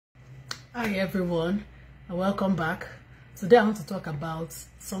Hi everyone, and welcome back. Today I want to talk about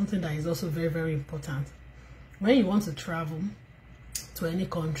something that is also very, very important. When you want to travel to any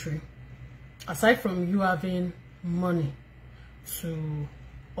country, aside from you having money to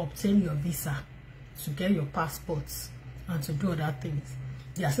obtain your visa, to get your passports, and to do other things,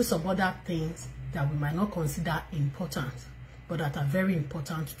 there are still some other things that we might not consider important, but that are very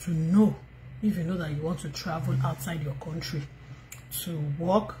important to know if you know that you want to travel outside your country to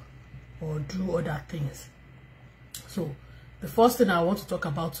work or do other things. So the first thing I want to talk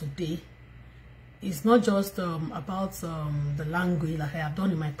about today is not just about the language, like I have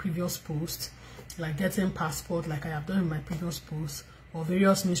done in my previous post, like getting passport, like I have done in my previous post, or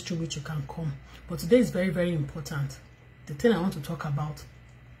various means through which you can come. But today is very, very important. The thing I want to talk about,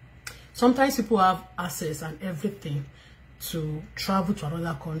 sometimes people have access and everything to travel to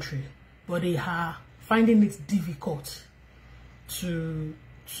another country, but they are finding it difficult to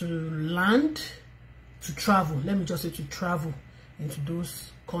land, to travel, let me just say to travel into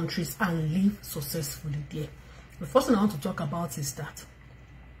those countries and live successfully there. The first thing I want to talk about is that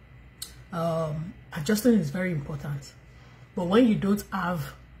adjusting is very important. But when you don't have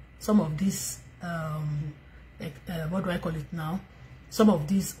some of these, what do I call it now? Some of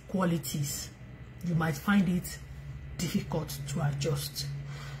these qualities, you might find it difficult to adjust.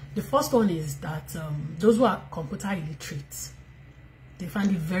 The first one is that those who are computer illiterate, they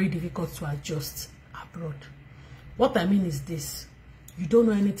find it very difficult to adjust abroad. What I mean is this: you don't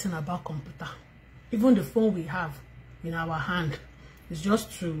know anything about computer. Even the phone we have in our hand is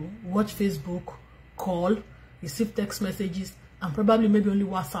just to watch Facebook, call, receive text messages, and probably maybe only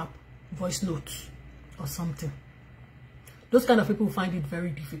WhatsApp, voice notes, or something. Those kind of people find it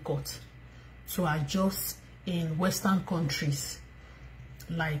very difficult to adjust in Western countries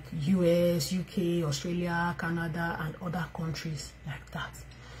like US, UK, Australia, Canada, and other countries like that.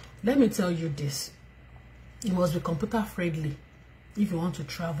 Let me tell you this: it must be computer friendly if you want to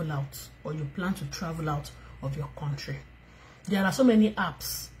travel out, or you plan to travel out of your country. There are so many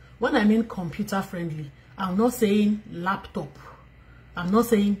apps. When I mean computer friendly, I'm not saying laptop, I'm not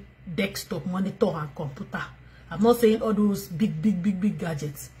saying desktop, monitor, and computer. I'm not saying all those big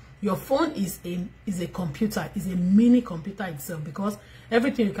gadgets. Your phone is a computer, is a mini computer itself, because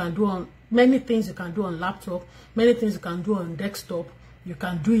everything you can do on, many things you can do on laptop, many things you can do on desktop, you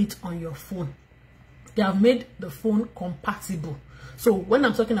can do it on your phone. They have made the phone compatible. So when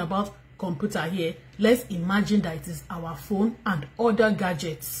I'm talking about computer here, let's imagine that it is our phone and other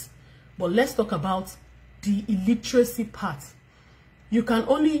gadgets. But let's talk about the illiteracy part. You can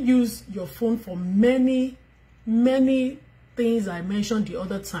only use your phone for many things I mentioned the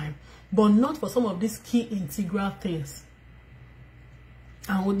other time, but not for some of these key integral things.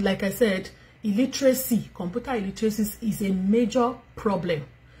 And like I said, illiteracy, computer illiteracy, is a major problem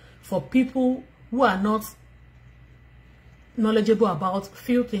for people who are not knowledgeable about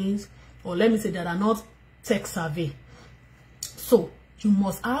few things, or let me say that are not tech savvy. So you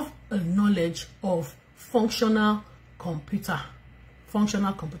must have a knowledge of functional computer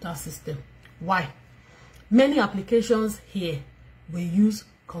system. Why? Many applications here, we use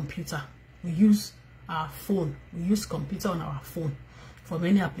computer, we use our phone, we use computer on our phone for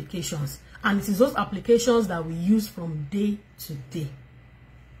many applications, and it is those applications that we use from day to day.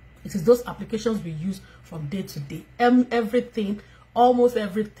 It is those applications we use from day to day. Everything, almost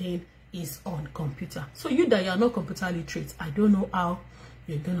everything, is on computer. So you that you are not computer literate, I don't know how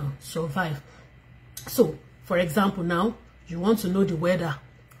you're gonna survive. So for example, now you want to know the weather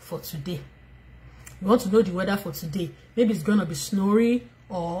for today. You want to know the weather for today. Maybe it's gonna be snowy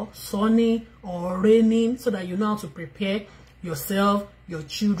or sunny or raining, so that you know how to prepare yourself, your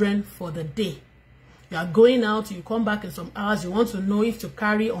children for the day. You are going out, you come back in some hours, you want to know if to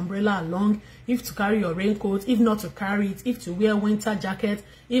carry umbrella along, if to carry your raincoat, if not to carry it, if to wear winter jacket,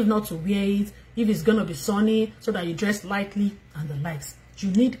 if not to wear it, if it's gonna be sunny, so that you dress lightly, and the likes.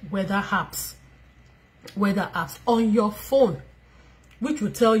 You need weather apps on your phone, which will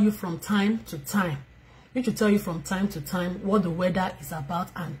tell you from time to time. What the weather is about,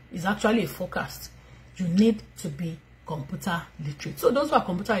 and is actually a forecast. You need to be computer literate. So those who are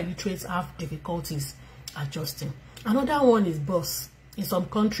computer illiterate have difficulties adjusting. Another one is bus. In some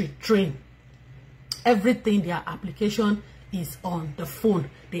country, train. Everything, their application is on the phone.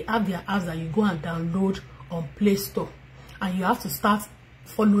 They have their apps that you go and download on Play Store, and you have to start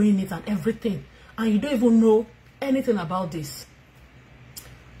following it and everything, and you don't even know anything about this.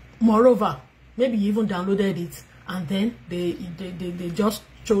 Moreover, maybe you even downloaded it, and then they just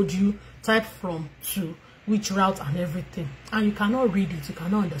showed you type from to which route and everything, and you cannot read it, you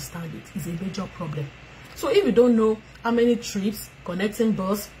cannot understand it. It's a major problem. So if you don't know how many trips, connecting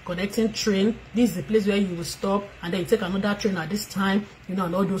bus, connecting train, this is the place where you will stop, and then you take another train at this time, you know,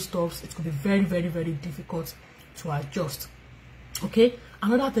 and all those stops, it could be very, very, very difficult to adjust. Okay,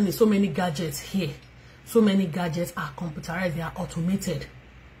 another thing is so many gadgets here. So many gadgets are computerized, they are automated.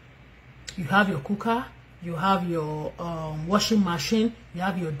 You have your cooker, you have your washing machine, you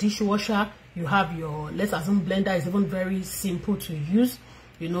have your dishwasher, you have your, let's assume blender is even very simple to use.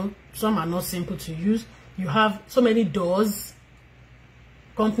 You know, some are not simple to use. You have so many doors,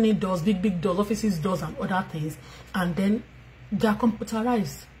 company doors, big doors, offices doors, and other things. And then they are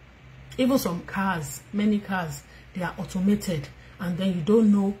computerized. Even some cars, many cars, they are automated. And then you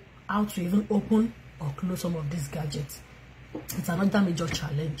don't know how to even open or close some of these gadgets. It's another major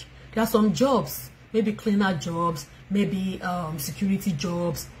challenge. There are some jobs, maybe cleaner jobs, maybe security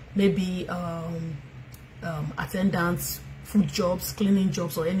jobs, maybe attendants, food jobs, cleaning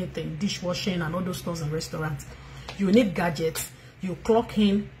jobs, or anything, dishwashing and all those stores and restaurants. You need gadgets. You clock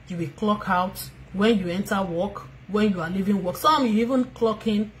in, you will clock out when you enter work, when you are leaving work. Some you even clock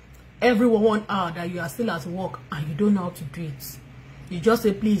in every 1 hour that you are still at work and you don't know how to do it. You just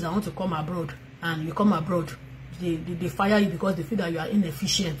say, please, I want to come abroad, and you come abroad. They fire you because they feel that you are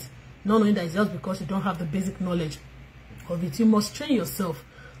inefficient, not knowing that it's just because you don't have the basic knowledge of it. You must train yourself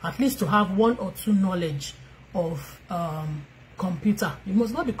at least to have 1 or 2 knowledge of computer. You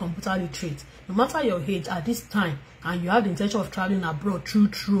must not be computer literate. No matter your age at this time, and you have the intention of traveling abroad,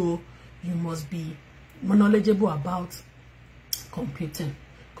 true, you must be more knowledgeable about computer.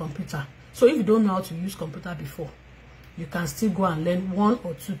 So if you don't know how to use computer before, you can still go and learn 1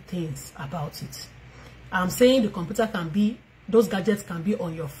 or 2 things about it. I'm saying the computer can be, those gadgets can be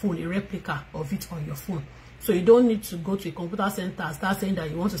on your phone, a replica of it on your phone. So you don't need to go to a computer center and start saying that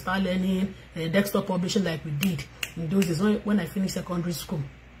you want to start learning desktop publishing like we did in those days when I finished secondary school.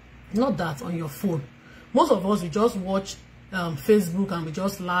 Not that, on your phone. Most of us, we just watch Facebook and we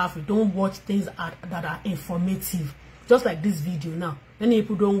just laugh. We don't watch things that are informative. Just like this video now. Many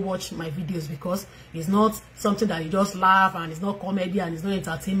people don't watch my videos because it's not something that you just laugh, and it's not comedy, and it's not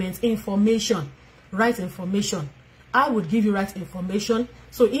entertainment. Information, right information. I would give you right information.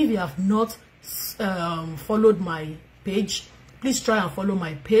 So if you have not followed my page, please try and follow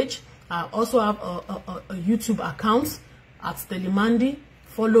my page. I also have a YouTube account at Telimandi.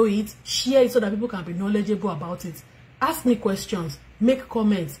 Follow it, share it so that people can be knowledgeable about it. Ask me questions, make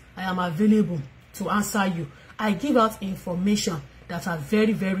comments. I am available to answer you. I give out information that are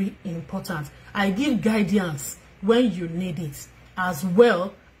very, very important. I give guidance when you need it. As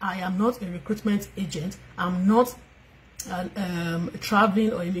well, I am not a recruitment agent. I'm not a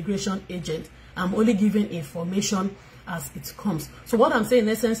traveling or immigration agent. I'm only giving information as it comes. So what I'm saying in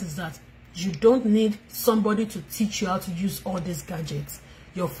essence is that you don't need somebody to teach you how to use all these gadgets.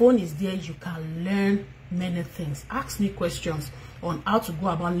 Your phone is there. You can learn many things. Ask me questions on how to go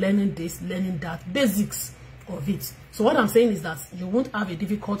about learning this, learning that, basics of it. So what I'm saying is that you won't have a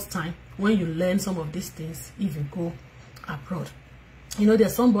difficult time when you learn some of these things if you go abroad. You know,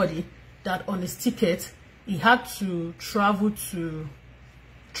 there's somebody that on his ticket, he had to travel through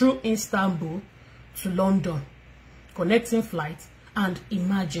Istanbul to London, connecting flights, and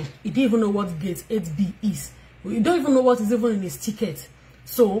imagine, he didn't even know what gate 8B is. You don't even know what is even in his ticket.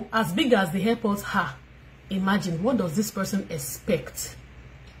 So, as big as the airports are, imagine, what does this person expect?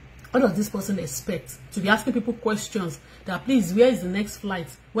 What does this person expect? To be asking people questions that, please, where is the next flight?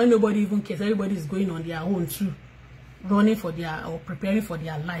 When nobody even cares, everybody is going on their own too, running for their, or preparing for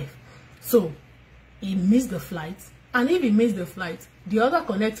their life. So, he missed the flight. And if he missed the flight, the other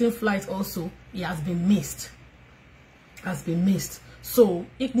connecting flight also, he has been missed. So,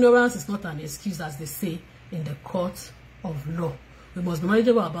 ignorance is not an excuse, as they say in the court of law. We must be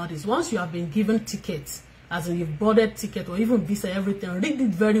knowledgeable about this. Once you have been given tickets, as in you've boarded ticket or even visa, everything, read it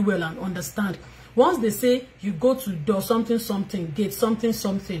very well and understand. Once they say you go to door something, gate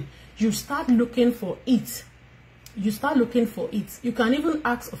something, you start looking for it. You can even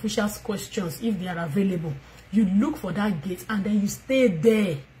ask officials questions if they are available. You look for that gate and then you stay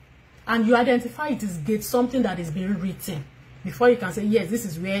there. And you identify it is gate something that is being written. Before you can say, yes, this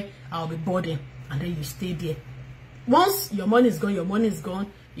is where I'll be boarding. And then you stay there. Once your money is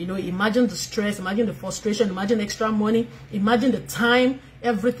gone, you know, imagine the stress, imagine the frustration, imagine extra money, imagine the time,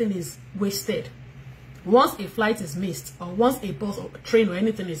 everything is wasted. Once a flight is missed, or once a bus or a train or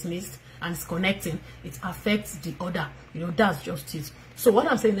anything is missed and it's connecting, it affects the other. You know, that's just it. So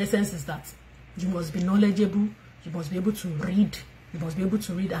what I'm saying in essence is that you must be knowledgeable, you must be able to read,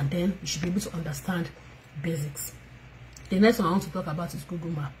 and then you should be able to understand basics. The next one I want to talk about is Google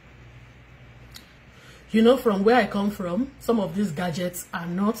Maps. You know, from where I come from, some of these gadgets are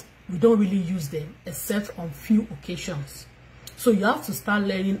not we don't really use them except on few occasions. So you have to start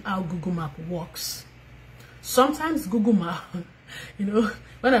learning how Google Map works. Sometimes Google Map, you know,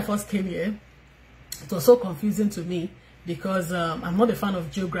 when I first came here, it was so confusing to me because I'm not a fan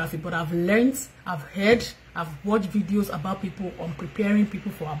of geography, but I've learned, I've heard, I've watched videos about people on preparing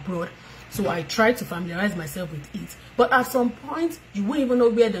people for abroad. So I try to familiarize myself with it. But at some point, you won't even know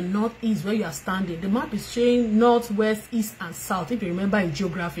where the north is, where you are standing. The map is showing north, west, east, and south, if you remember in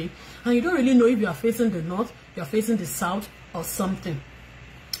geography. And you don't really know if you are facing the north, you are facing the south, or something.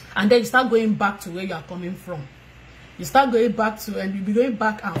 And then you start going back to where you are coming from. You start going back to, and you'll be going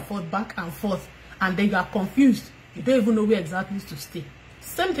back and forth, and then you are confused. You don't even know where exactly to stay.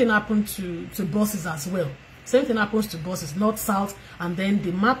 Same thing happened to buses as well. Same thing happens to buses, north, south, and then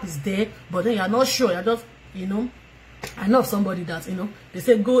the map is there, but then you're not sure. You're just, you know, I know of somebody that, you know, they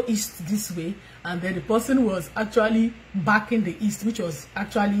said go east this way, and then the person was actually back in the east, which was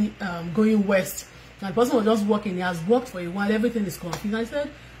actually going west. And the person was just walking. He has walked for a while. Everything is confused. I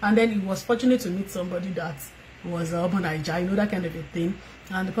said, and then he was fortunate to meet somebody that was urban Naija, you know, that kind of a thing.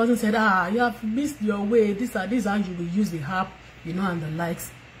 And the person said, you have missed your way. This how you will use the app, you know, and the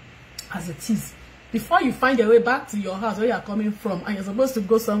likes as it is. Before you find your way back to your house where you are coming from, and you're supposed to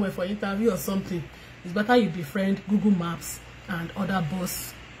go somewhere for interview or something, it's better you befriend Google Maps and other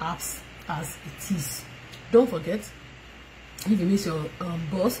bus apps as it is. Don't forget, if you miss your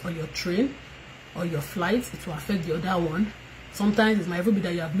bus or your train or your flight, it will affect the other one. Sometimes it might even be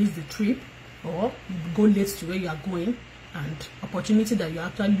that you have missed the trip, or you go late to where you are going, and opportunity that you're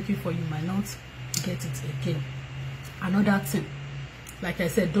actually looking for, you might not get it again. Another thing, like I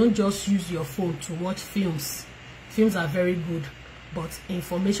said, don't just use your phone to watch films. Films are very good, but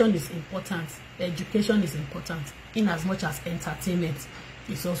information is important. Education is important, in as much as entertainment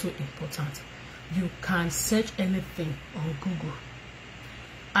is also important. You can search anything on Google.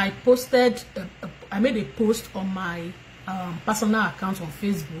 I made a post on my personal account on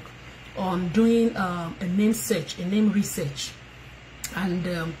Facebook on doing a name search, a name research,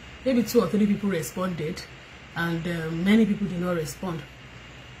 and maybe 2 or 3 people responded, and many people did not respond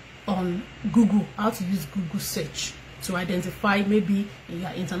on Google, how to use Google search to identify maybe you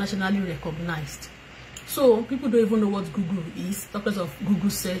are internationally recognized. So people don't even know what Google is, talkers of Google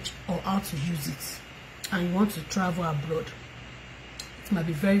search, or how to use it, and you want to travel abroad. It might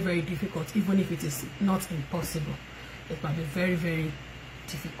be very, very difficult, even if it is not impossible. It might be very, very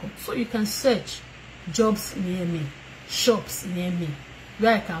difficult. So you can search jobs near me, shops near me,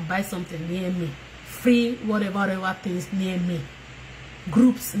 where I can buy something near me, free whatever things near me,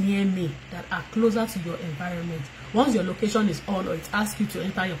 groups near me that are closer to your environment. Once your location is on, or it asks you to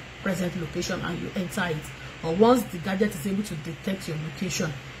enter your present location and you enter it, or once the gadget is able to detect your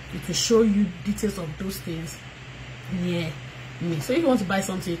location, it will show you details of those things near me. So if you want to buy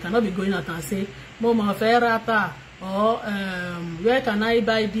something, you cannot be going out and say, Mama Ferrata, or where can I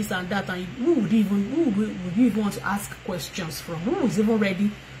buy this and that, and who would you even want to ask questions from? Who is even ready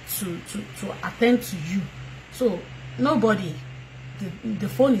to attend to you? So nobody. The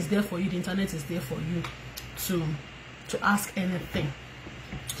phone is there for you, the internet is there for you to ask anything.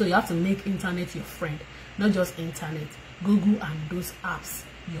 So you have to make internet your friend, not just internet, Google and those apps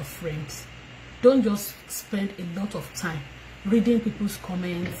your friends. Don't just spend a lot of time reading people's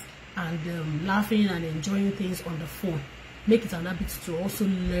comments and laughing and enjoying things on the phone. Make it an habit to also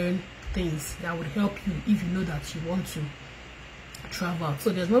learn things that would help you if you know that you want to travel.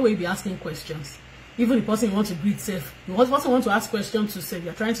 So there's no way you'll be asking questions. Even the person you want to greet safe, the person want to ask questions to say,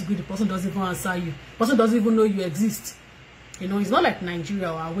 you're trying to greet, the person doesn't even answer you. The person doesn't even know you exist. You know, it's not like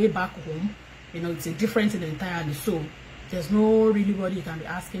Nigeria or way back home. You know, it's a different thing entirely. So there's no really body you can be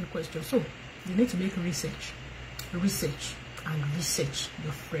asking questions. So you need to make research and research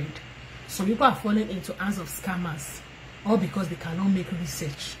your friend. Some people are falling into hands of scammers, all because they cannot make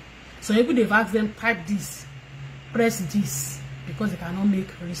research. So maybe they've asked them, type this, press this, because they cannot make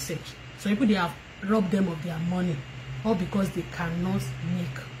research. So people, they have robbed them of their money, all because they cannot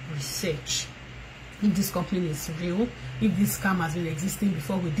make research. If this company is real, if this scam has been existing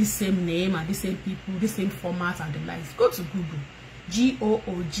before with this same name and the same people, the same format and the likes, go to Google, Google,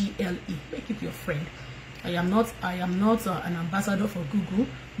 make it your friend. I am not an ambassador for Google,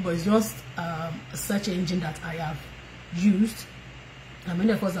 but it's just a search engine that I have used, and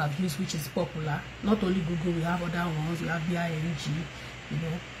many of us have used, which is popular. Not only Google, we have other ones. We have Bing, you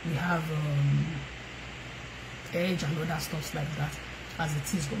know, we have Edge and other stuff like that as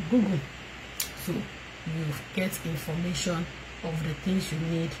it is. But Google, so you get information of the things you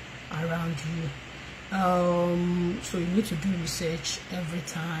need around you. So you need to do research every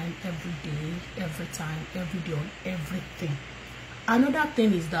time, every day on everything. Another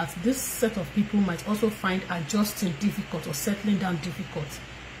thing is that this set of people might also find adjusting difficult or settling down difficult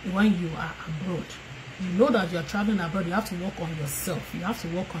when you are abroad. You know that you are traveling abroad, you have to work on yourself. You have to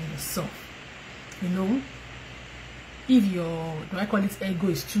work on yourself. You know, if your, do I call it, ego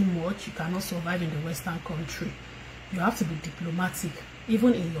is too much, you cannot survive in the Western country. You have to be diplomatic,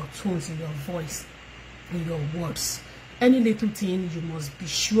 even in your tones, in your voice, in your words. Any little thing, you must be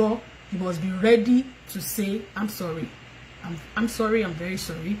sure, you must be ready to say, I'm sorry. I'm sorry, I'm very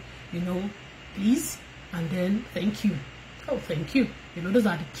sorry, you know, please, and then thank you. Oh, thank you. You know, those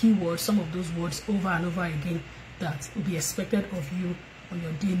are the key words, some of those words over and over again that will be expected of you on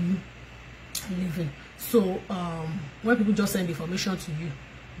your daily living. So when people just send information to you,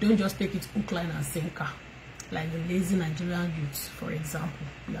 don't just take it hook, line, and sinker. Like the lazy Nigerian youths, for example.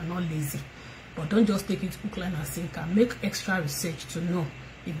 We are not lazy, but don't just take it hook, line, and sinker. Make extra research to know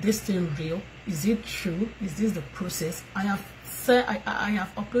if this thing real, is it true, is this the process. I have said I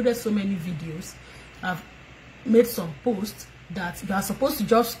have uploaded so many videos, I've made some posts that you are supposed to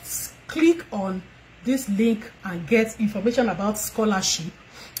just click on this link and get information about scholarship,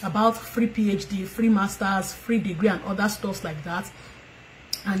 about free PhD, free masters, free degree, and other stuff like that.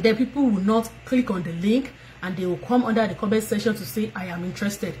 And then people will not click on the link, and they will come under the comment section to say, I am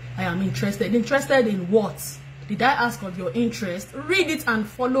interested. I am interested. Interested in what? Did I ask of your interest? Read it and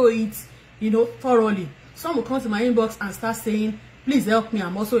follow it, you know, thoroughly. Some will come to my inbox and start saying, please help me,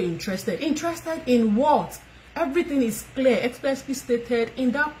 I'm also interested. Interested in what? Everything is clear, expressly stated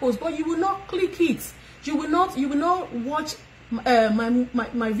in that post, but you will not click it. You will not watch my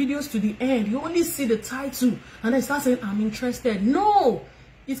videos to the end. You only see the title and then start saying, I'm interested. No,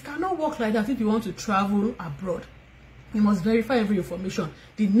 it cannot work like that if you want to travel abroad. You must verify every information,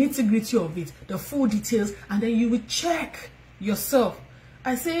 the nitty-gritty of it, the full details, and then you will check yourself.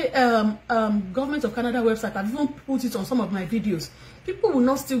 I say Government of Canada website, I've even put it on some of my videos. People will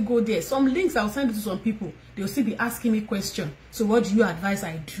not still go there. Some links I'll send it to some people. They'll still be asking me questions. So what do you advise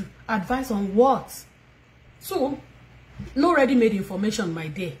I do? Advice on what? So, no ready-made information, my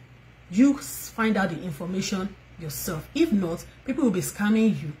dear. You find out the information yourself. If not, people will be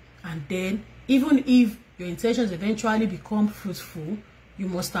scamming you. And then, even if your intentions eventually become fruitful, you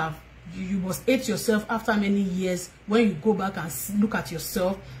must hate yourself after many years when you go back and look at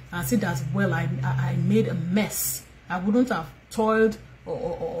yourself and see that, well, I made a mess. I wouldn't have toiled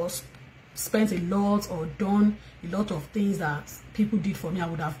or spent a lot or done a lot of things that people did for me. I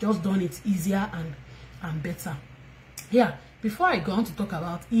would have just done it easier and better. Yeah, before I go on to talk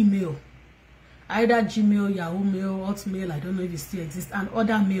about email, either Gmail, Yahoo Mail, Hotmail, I don't know if it still exists, and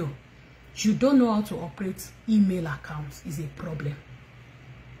other mail, you don't know how to operate email accounts is a problem.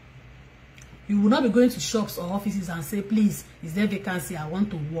 You will not be going to shops or offices and say, please, is there vacancy? I want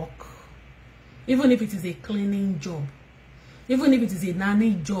to work. Even if it is a cleaning job, even if it is a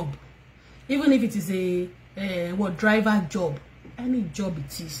nanny job, even if it is a driver job, any job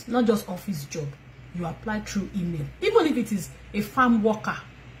it is, not just office job, you apply through email. Even if it is a farm worker,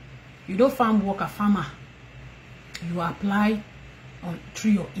 you know, farmer, you apply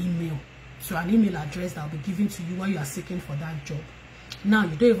through your email to an email address that will be given to you when you are seeking for that job. Now,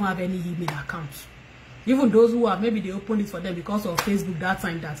 you don't even have any email account. Even those who have, maybe they opened it for them because of Facebook that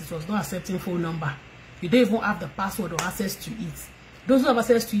time that it was not accepting phone number. You don't even have the password or access to it. Those who have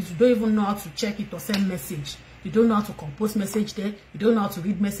access to it, you don't even know how to check it or send message. You don't know how to compose message there. You don't know how to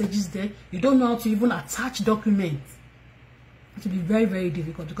read messages there. You don't know how to even attach documents. It will be very, very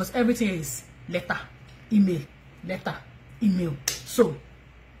difficult because everything is letter, email, letter, email. So,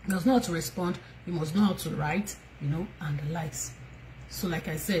 you must know how to respond. You must know how to write, you know, and the likes. So, like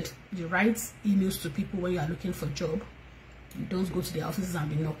I said, you write emails to people when you are looking for a job. You don't go to the offices and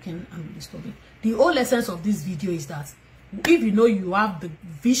be knocking and be disturbing. The whole essence of this video is that if you know you have the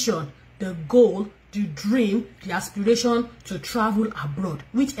vision, the goal, the dream, the aspiration to travel abroad,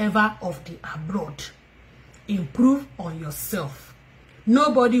 whichever of the abroad, improve on yourself.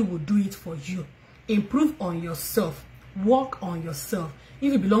 Nobody will do it for you. Improve on yourself. Work on yourself.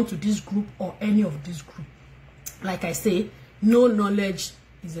 If you belong to this group or any of this group, like I say, no knowledge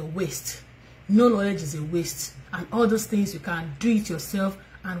is a waste. No knowledge is a waste. And all those things, you can do it yourself.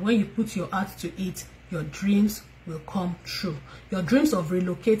 And when you put your heart to it, your dreams will come true. Your dreams of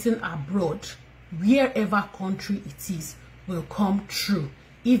relocating abroad, wherever country it is, will come true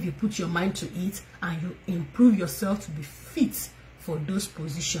if you put your mind to it and you improve yourself to be fit for those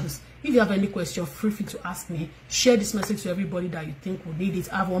positions. If you have any question, feel free to ask me. Share this message to everybody that you think will need it.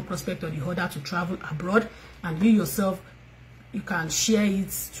 Have one prospect or the other to travel abroad, and you yourself, you can share it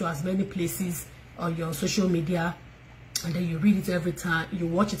to as many places on your social media, and then you read it every time, you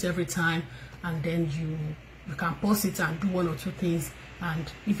watch it every time, and then you can pause it and do one or two things.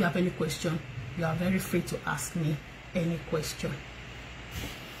 And if you have any question, you are very free to ask me any question.